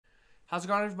How's it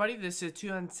going, everybody? This is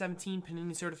 2017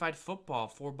 Panini Certified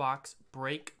Football 4-box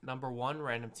break number 1.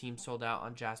 Random team sold out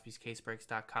on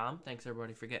jaspyscasebreaks.com. Thanks,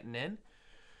 everybody, for getting in.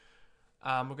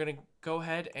 We're going to go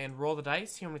ahead and roll the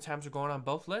dice. See how many times we're going on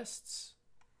both lists.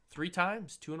 3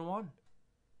 times, 2 and a 1.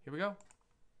 Here we go.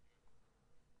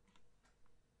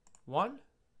 1,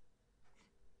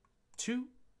 2,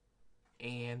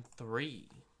 and 3.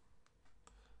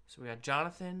 So we got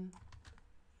Jonathan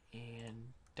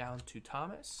and down to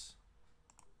Thomas.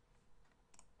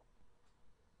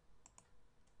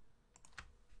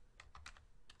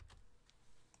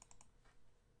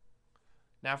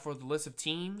 Now for the list of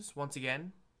teams, once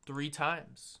again, 3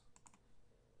 times.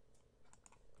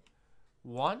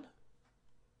 1,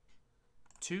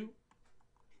 2,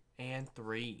 and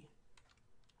 3.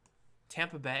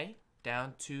 Tampa Bay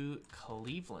down to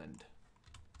Cleveland.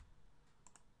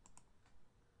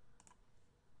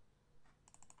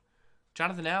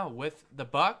 Jonathan L with the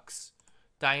Bucks,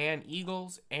 Diane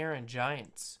Eagles, Aaron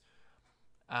Giants.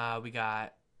 We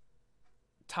got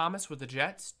Thomas with the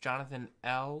Jets, Jonathan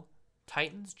L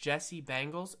Titans, Jesse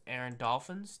Bengals, Aaron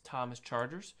Dolphins, Thomas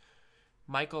Chargers,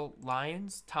 Michael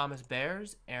Lions, Thomas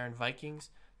Bears, Aaron Vikings,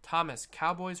 Thomas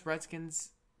Cowboys, Redskins,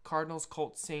 Cardinals,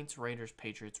 Colts, Saints, Raiders,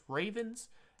 Patriots, Ravens,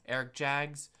 Eric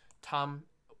Jags, Tom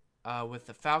with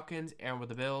the Falcons, Aaron with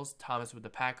the Bills, Thomas with the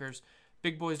Packers,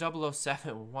 Big Boys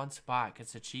 007, one spot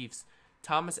gets the Chiefs,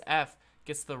 Thomas F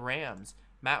gets the Rams,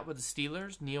 Matt with the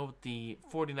Steelers, Neil with the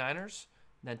 49ers,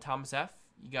 then Thomas F,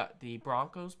 you got the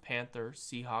Broncos, Panthers,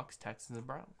 Seahawks, Texans, and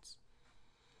Browns.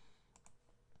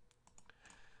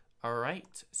 All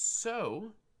right,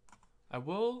 so I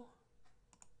will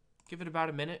give it about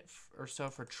a minute or so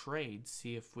for trades,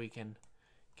 see if we can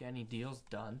get any deals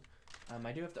done.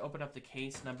 I do have to open up the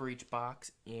case, number each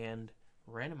box, and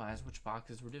randomize which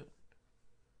boxes we're doing.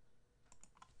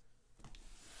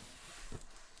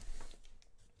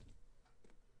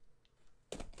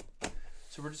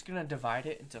 So we're just going to divide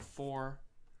it into 4,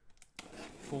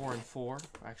 4, and 4.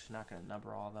 We're actually not going to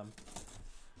number all of them.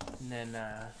 And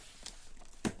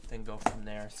then go from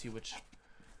there, see which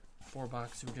 4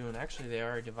 boxes we're doing. Actually, they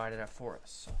already divided it for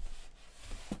us, so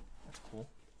that's cool.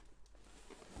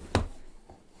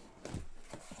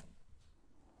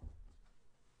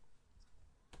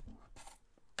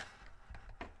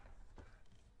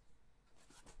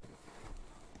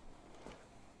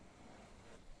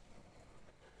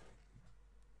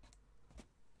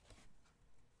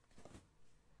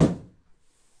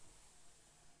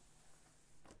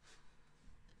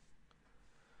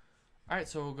 All right,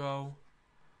 so we'll go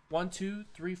 1, 2,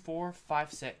 3, 4,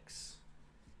 5, 6.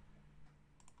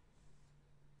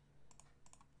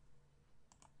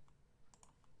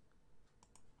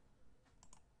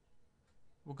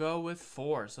 We'll go with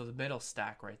 4, so the middle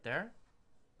stack right there.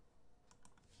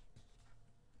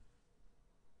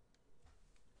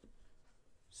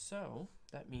 So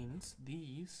that means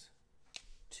these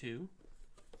 2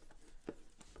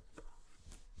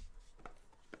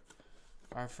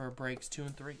 are for breaks 2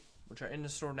 and 3. Which are in the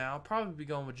store now. I'll probably be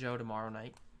going with Joe tomorrow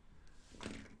night.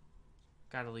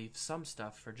 Gotta leave some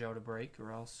stuff for Joe to break,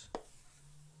 or else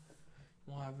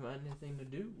won't have anything to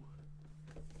do.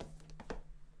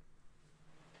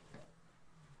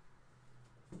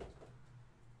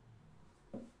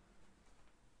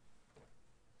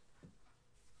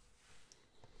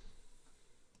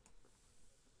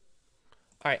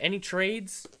 Alright, any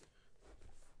trades?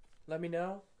 Let me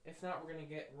know. If not, we're gonna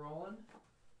get rolling.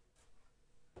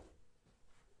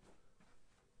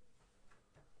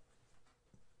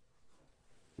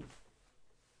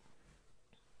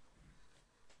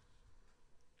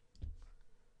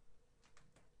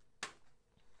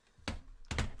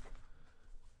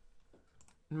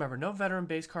 Remember, no veteran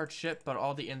base card ship, but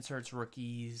all the inserts,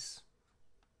 rookies,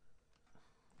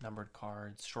 numbered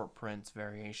cards, short prints,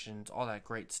 variations, all that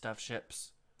great stuff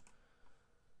ships.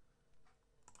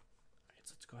 All right,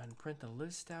 so let's go ahead and print the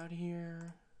list out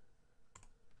here.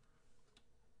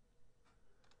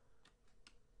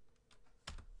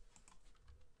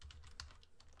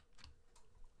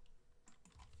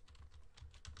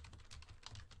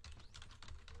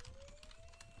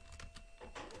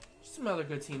 Some other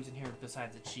good teams in here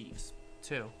besides the Chiefs,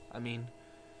 too. I mean,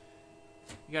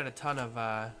 you got a ton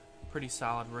of pretty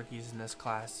solid rookies in this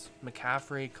class.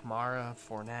 McCaffrey, Kamara,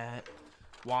 Fournette,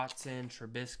 Watson,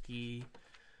 Trubisky,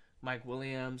 Mike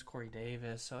Williams, Corey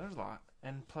Davis. So there's a lot.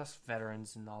 And plus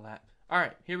veterans and all that. All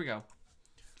right, here we go.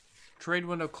 Trade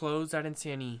window closed. I didn't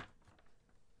see any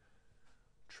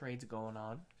trades going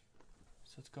on.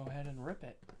 So let's go ahead and rip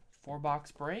it.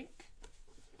 4-box break.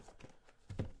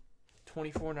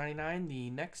 $24.99. The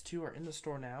next 2 are in the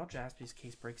store now.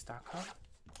 jaspyscasebreaks.com.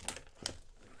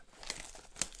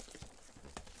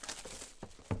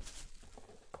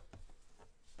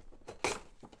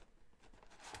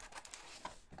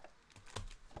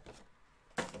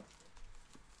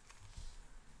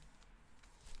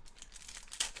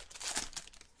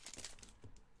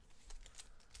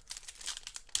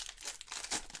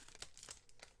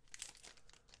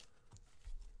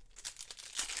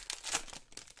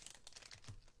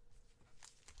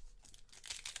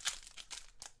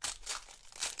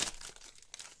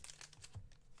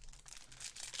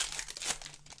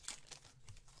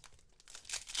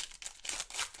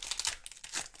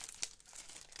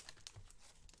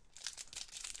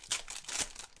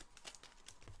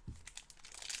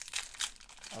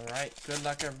 right. Good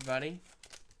luck, everybody.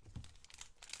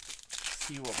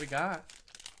 See what we got.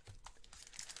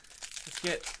 Let's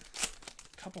get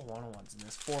a couple one-on-ones in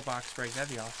this 4-box break.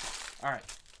 That'd be awesome. All right.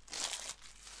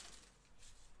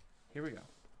 Here we go.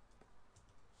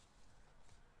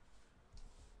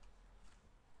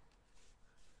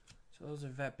 So those are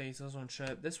vet base. Those won't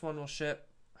ship. This one will ship.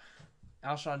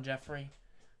 Alshon Jeffrey.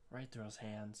 Right through his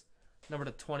hands. Number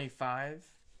to 25.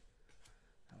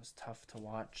 That was tough to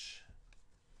watch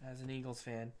as an Eagles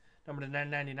fan. Number to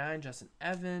 999, Justin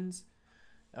Evans.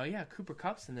 Oh, yeah, Cooper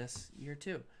Kupp's in this year,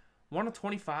 too. 1 of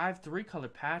 25, 3-color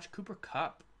patch. Cooper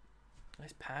Kupp.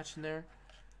 Nice patch in there.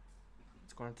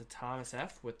 It's going to Thomas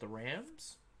F. with the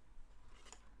Rams.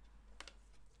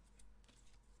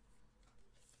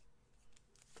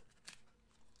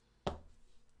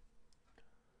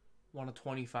 One of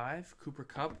 25, Cooper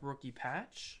Kupp rookie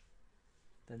patch.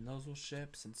 Then those will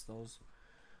ship since those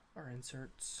are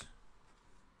inserts.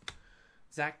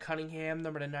 Zach Cunningham,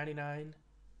 number to 99,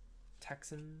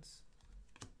 Texans.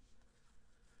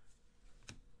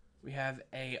 We have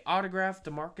a autograph,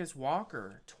 DeMarcus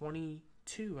Walker,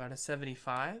 22 out of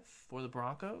 75 for the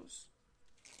Broncos.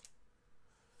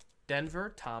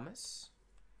 Denver, Thomas.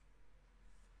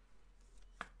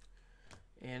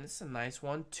 And it's a nice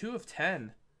one, 2 of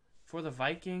 10 for the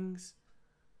Vikings.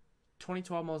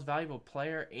 2012 most valuable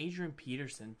player, Adrian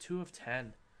Peterson, 2 of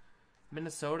 10.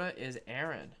 Minnesota is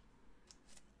Aaron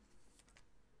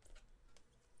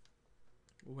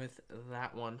with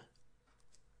that one.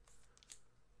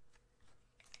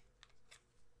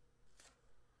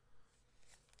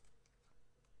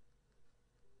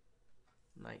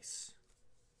 Nice.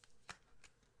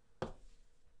 All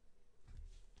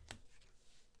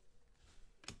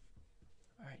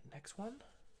right, next one.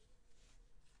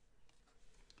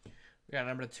 We got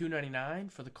number 299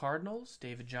 for the Cardinals,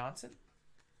 David Johnson.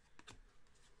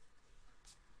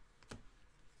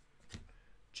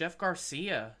 Jeff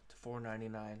Garcia to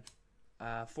 499.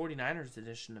 49ers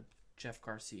edition of Jeff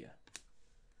Garcia.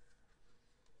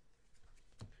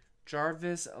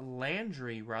 Jarvis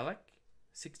Landry relic,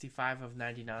 65 of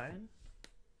 99.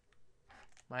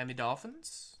 Miami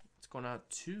Dolphins. It's going out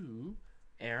to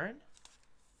Aaron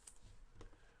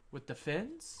with the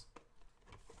Fins.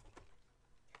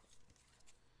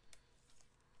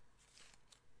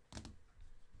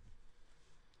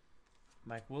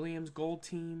 Mike Williams, gold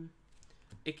team.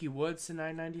 Ickey Woods to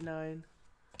 999.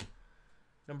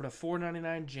 Number to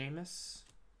 499, Jameis.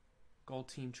 Gold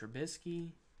team,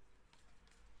 Trubisky.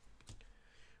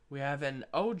 We have an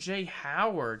O.J.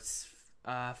 Howard,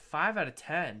 5 out of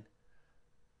 10.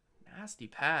 Nasty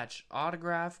patch.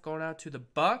 Autograph going out to the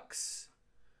Bucks.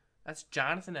 That's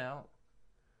Jonathan L.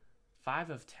 5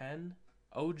 of 10.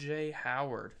 O.J.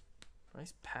 Howard.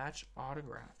 Nice patch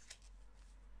autograph.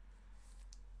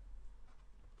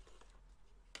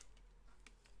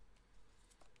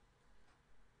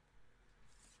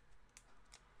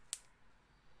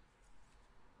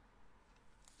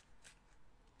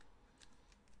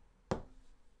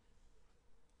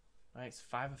 Nice,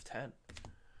 5 of 10.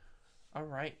 All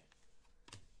right.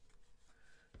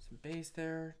 Some base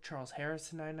there. Charles Harris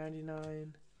to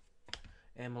 999.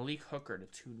 And Malik Hooker to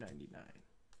 299.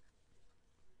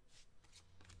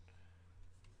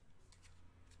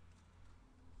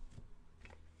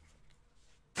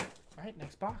 All right,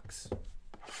 next box.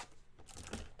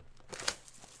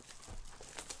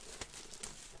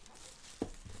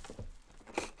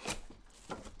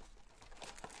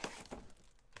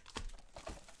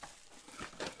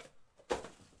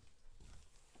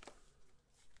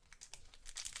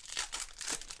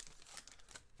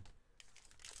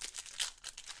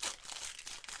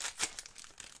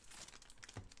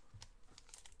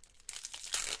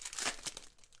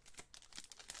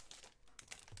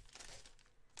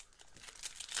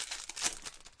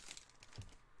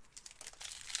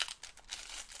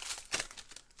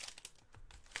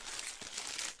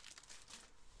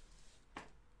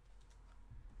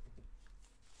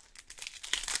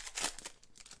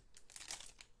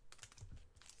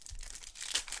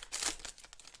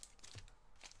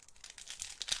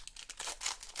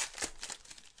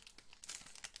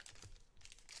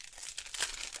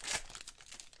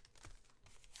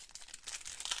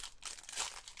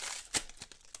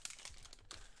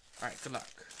 All right, good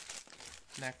luck.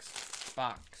 Next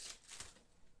box.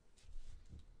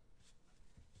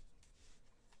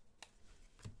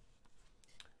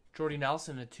 Jordy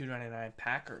Nelson at 299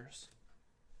 Packers.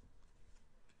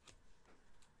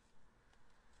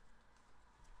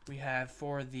 We have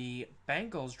for the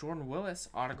Bengals, Jordan Willis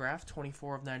autograph,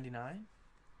 24 of 99.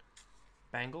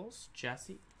 Bengals,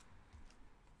 Jesse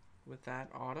with that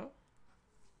auto.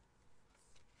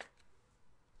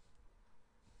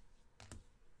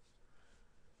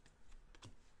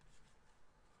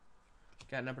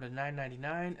 Got number to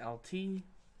 999, LT.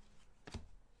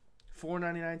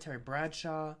 499, Terry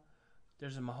Bradshaw.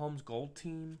 There's a Mahomes Gold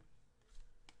Team.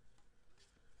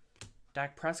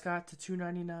 Dak Prescott to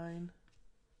 299.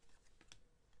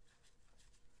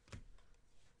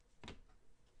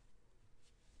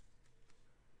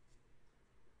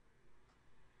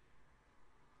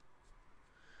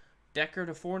 Decker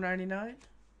to 499.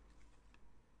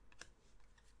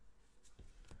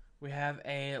 We have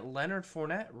a Leonard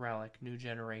Fournette relic, new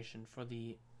generation for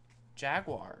the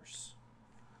Jaguars.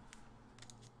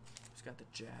 He's got the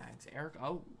Jags. Eric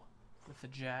O with the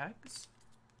Jags.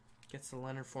 Gets the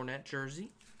Leonard Fournette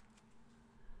jersey.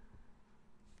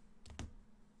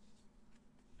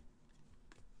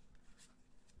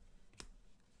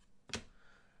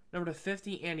 Number to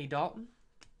 50, Andy Dalton.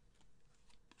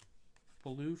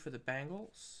 Blue for the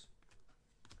Bengals.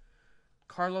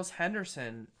 Carlos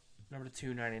Henderson, number to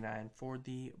 299 for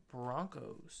the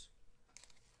Broncos.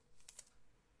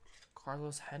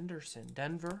 Carlos Henderson,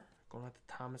 Denver, going out to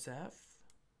Thomas F.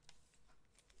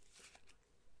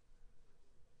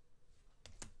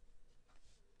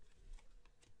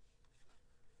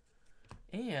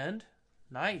 And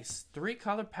nice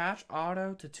 3-color patch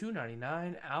auto to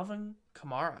 299, Alvin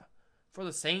Kamara for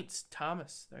the Saints.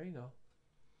 Thomas, there you go.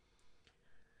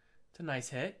 It's a nice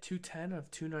hit. 210 of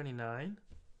 299.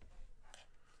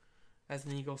 As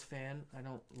an Eagles fan, I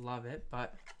don't love it,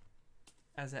 but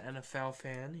as an NFL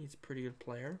fan, he's a pretty good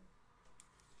player.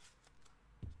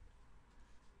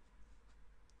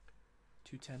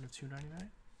 210 of 299.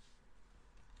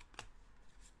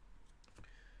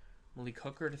 Malik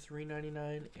Hooker to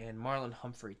 399 and Marlon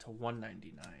Humphrey to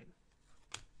 199.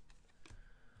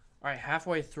 All right,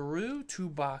 halfway through, 2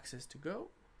 boxes to go.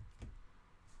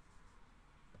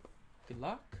 Good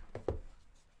luck.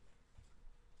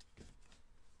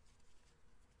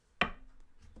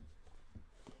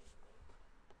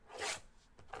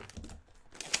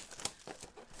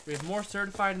 We have more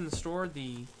certified in the store.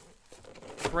 The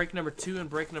break number 2 and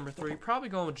break number 3. Probably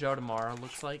going with Joe tomorrow,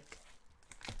 looks like.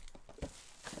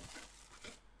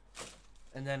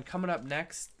 And then coming up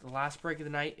next, the last break of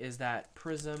the night is that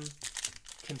Prism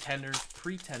Contenders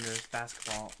Pretenders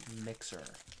Basketball Mixer.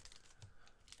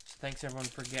 So thanks everyone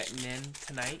for getting in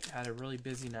tonight. Had a really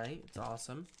busy night. It's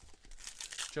awesome.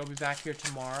 Joe will be back here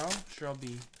tomorrow. Sure, I'll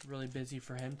be really busy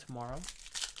for him tomorrow.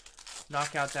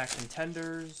 Knock out that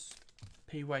Contenders,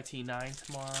 PYT 9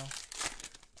 tomorrow.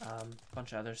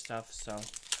 Bunch of other stuff. So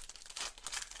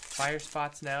buy your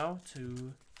spots now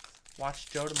to watch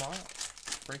Joe tomorrow.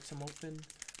 Break some open,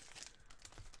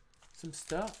 some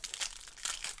stuff.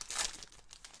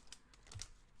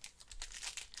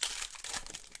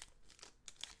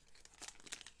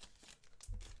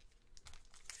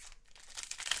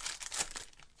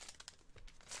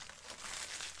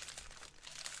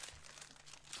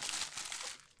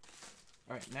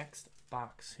 All right, next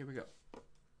box. Here we go.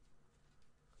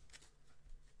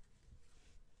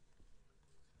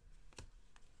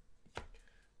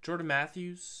 Jordan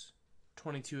Matthews,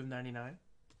 22 of 99.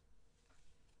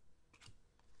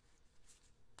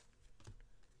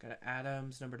 Got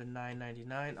Adams, number to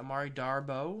 999. Amari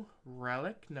Darboh,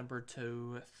 relic, number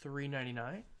to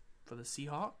 399 for the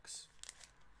Seahawks.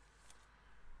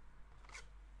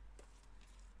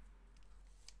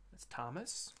 That's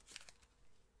Thomas.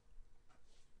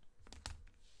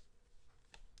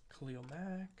 Khalil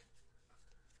Mack.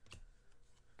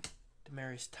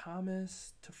 Demaryius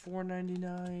Thomas to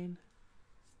 499.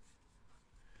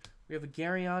 We have a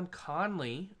Garyon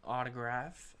Conley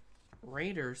autograph.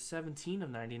 Raiders, 17 of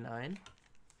 99.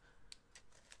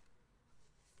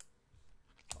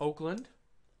 Oakland.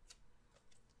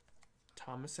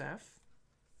 Thomas F.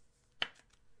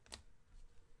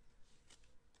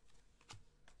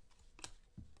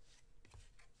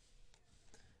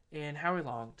 And Howie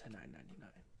Long to 999.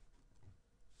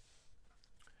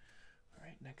 All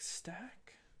right, next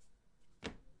stack.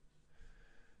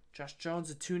 Josh Jones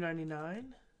to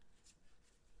 299.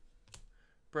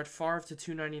 Brett Favre to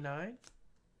 299.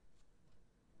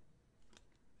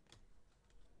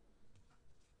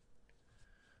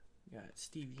 We got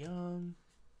Steve Young.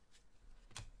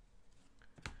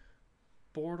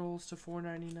 Bortles to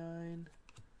 499.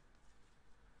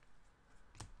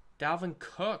 Dalvin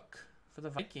Cook for the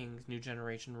Vikings, new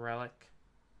generation relic.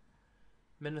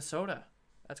 Minnesota.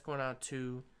 That's going out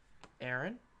to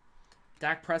Aaron.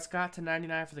 Dak Prescott to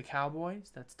 99 for the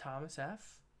Cowboys. That's Thomas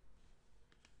F.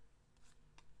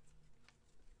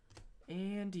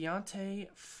 And Deontay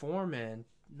Foreman,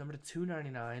 number to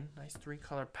 299. Nice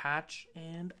 3-color patch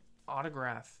and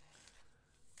autograph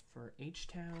for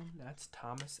H-Town. That's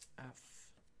Thomas F.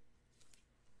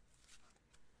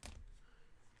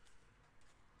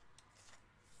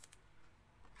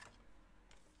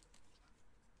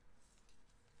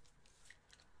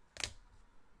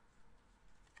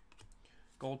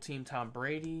 Gold team Tom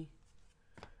Brady.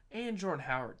 And Jordan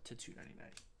Howard to 299.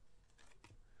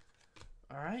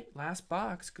 All right, last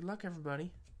box. Good luck,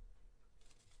 everybody.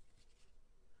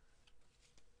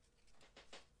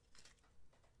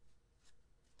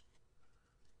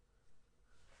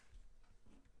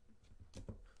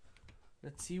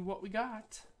 Let's see what we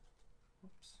got.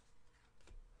 Whoops.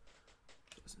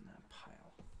 What's in that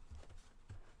pile?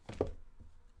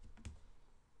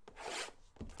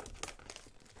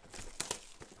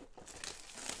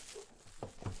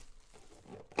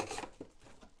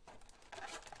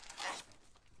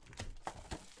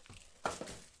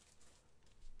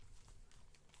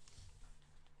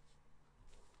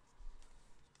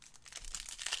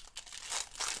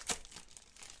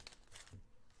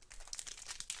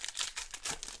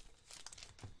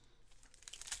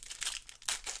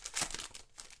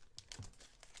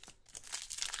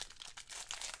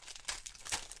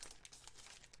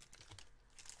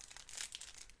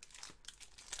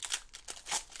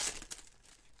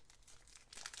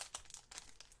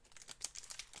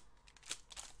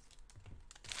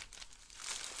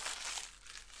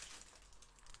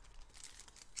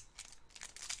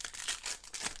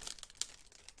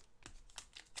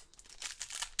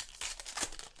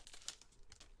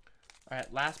 All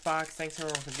right, last box. Thanks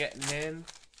everyone for getting in.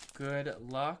 Good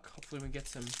luck. Hopefully we get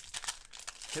some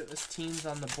hitless teams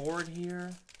on the board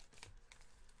here.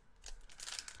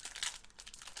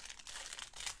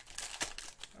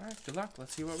 All right, good luck.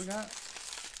 Let's see what we got.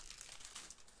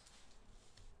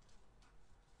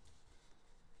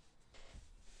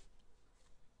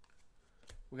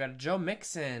 We got a Joe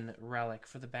Mixon relic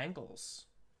for the Bengals.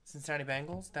 Cincinnati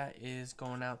Bengals. That is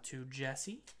going out to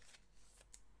Jesse.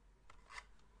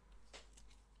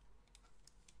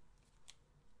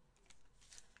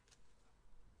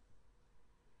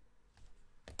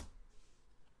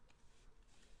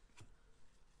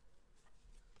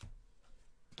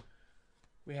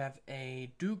 We have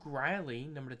a Duke Riley,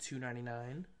 number to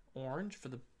 299, orange for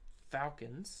the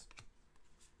Falcons.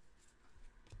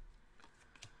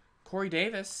 Corey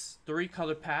Davis,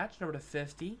 3-color patch, number to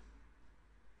 50.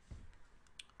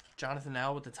 Jonathan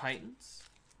L with the Titans.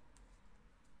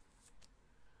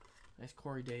 Nice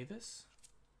Corey Davis.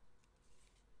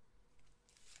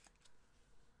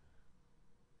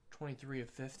 23 of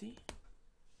 50.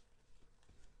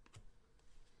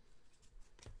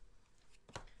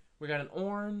 We got an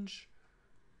orange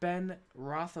Ben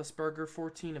Roethlisberger,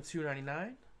 14 of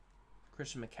 299.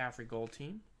 Christian McCaffrey gold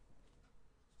team.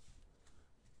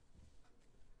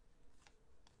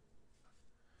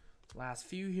 Last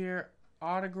few here.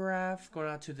 Autograph going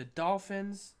out to the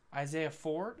Dolphins. Isaiah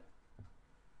Ford.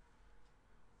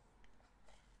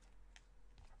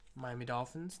 Miami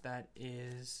Dolphins. That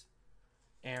is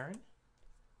Aaron.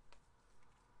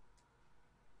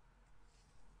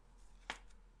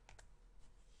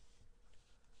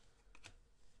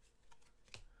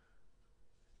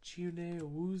 Chiude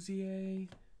Awuzie.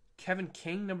 Kevin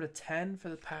King, number 10 for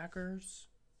the Packers.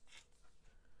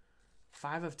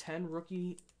 5 of 10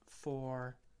 rookie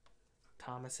for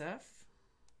Thomas F.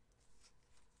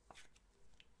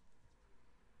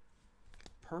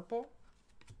 Purple.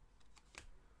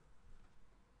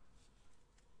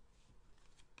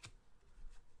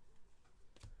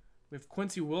 We have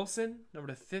Quincy Wilson,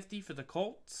 number 50 for the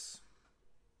Colts.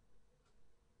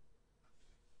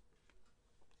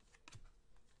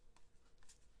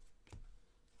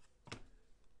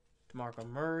 DeMarco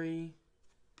Murray.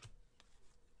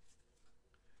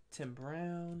 Tim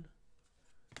Brown.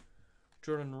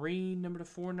 Jordan Reed, number to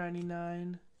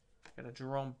 499. Got a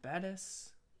Jerome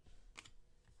Bettis.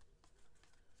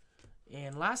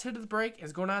 And last hit of the break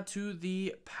is going out to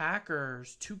the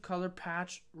Packers. 2-color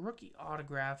patch rookie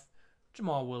autograph.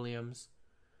 Jamal Williams.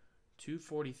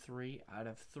 243 out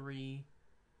of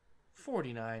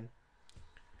 349.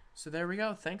 So there we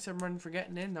go. Thanks everyone for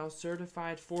getting in. That was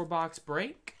certified 4-box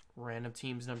break. Random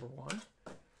teams number 1.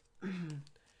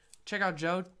 Check out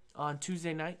Joe on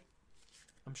Tuesday night.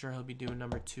 I'm sure he'll be doing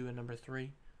number 2 and number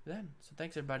 3 then. So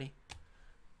thanks everybody.